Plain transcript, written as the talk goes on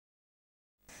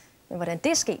Men hvordan det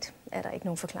er sket, er der ikke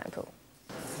nogen forklaring på.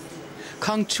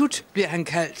 Kong Tut bliver han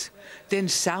kaldt. Den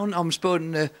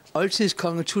sagnomspundne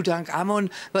oldtidskonge Tutankhamon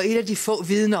var et af de få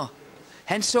vidner.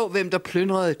 Han så, hvem der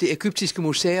plyndrede det egyptiske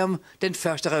museum den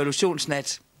første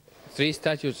revolutionsnat. 3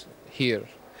 statues here.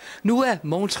 Nu er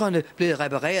montrene blevet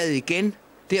repareret igen,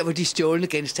 der hvor de stjålne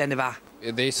genstande var.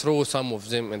 They threw some of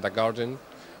them in the garden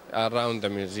around the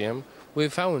museum. We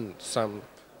found some.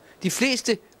 De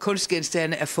fleste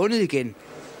kunstgenstande er fundet igen.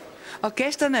 Og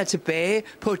gæsterne er tilbage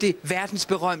på det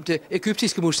verdensberømte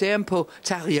egyptiske museum på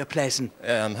Tahrirpladsen.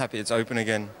 I'm happy it's open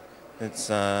again.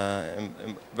 It's a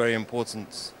very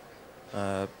important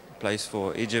place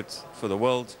for Egypt, for the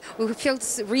world. We feel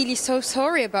really so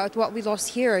sorry about what we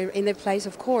lost here in the place,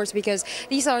 of course, because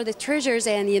these are the treasures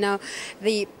and, you know,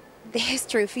 the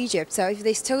history of Egypt. So if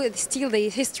they steal the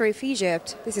history of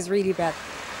Egypt, this is really bad.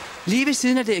 Lige ved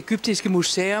siden af det egyptiske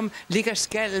museum ligger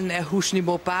skallen af Hosni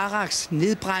Mubaraks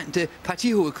nedbrændte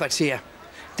partihovedkvarter.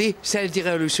 Det satte de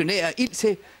revolutionære ild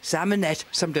til samme nat,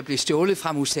 som der blev stjålet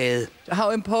fra museet.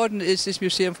 How important is this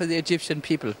museum for the Egyptian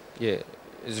people? Yeah,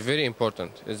 it's very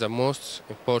important. It's the most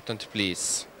important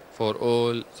place for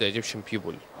all the Egyptian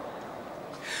people.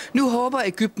 Nu håber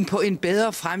Egypten på en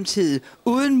bedre fremtid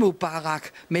uden Mubarak,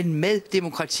 men med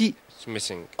demokrati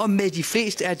og med de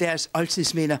fleste af deres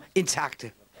oldtidsminder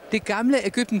intakte. Det gamle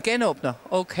Egypten genåbner,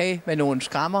 okay, med nogle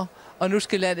skrammer, og nu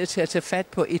skal landet til at tage fat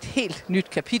på et helt nyt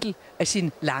kapitel af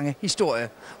sin lange historie.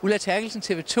 Ulla Terkelsen,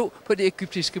 TV2 på det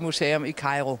egyptiske museum i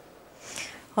Kairo.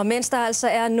 Og mens der altså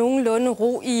er nogenlunde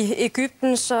ro i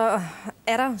Egypten, så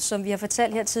er der, som vi har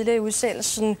fortalt her tidligere i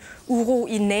udsendelsen, uro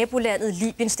i nabolandet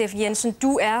Libyen. Steffen Jensen,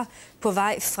 du er på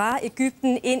vej fra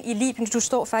Egypten ind i Libyen. Du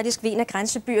står faktisk ved en af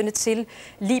grænsebyerne til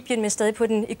Libyen, men stadig på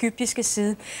den egyptiske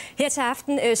side. Her til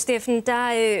aften, Steffen,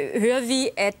 der hører vi,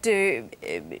 at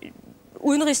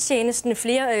udenrigstjenesten,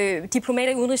 flere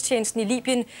diplomater i udenrigstjenesten i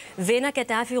Libyen vender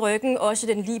Gaddafi ryggen. Også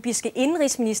den libyske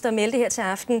indenrigsminister meldte her til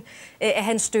aften, at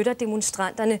han støtter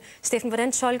demonstranterne. Steffen,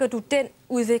 hvordan tolker du den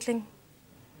udvikling?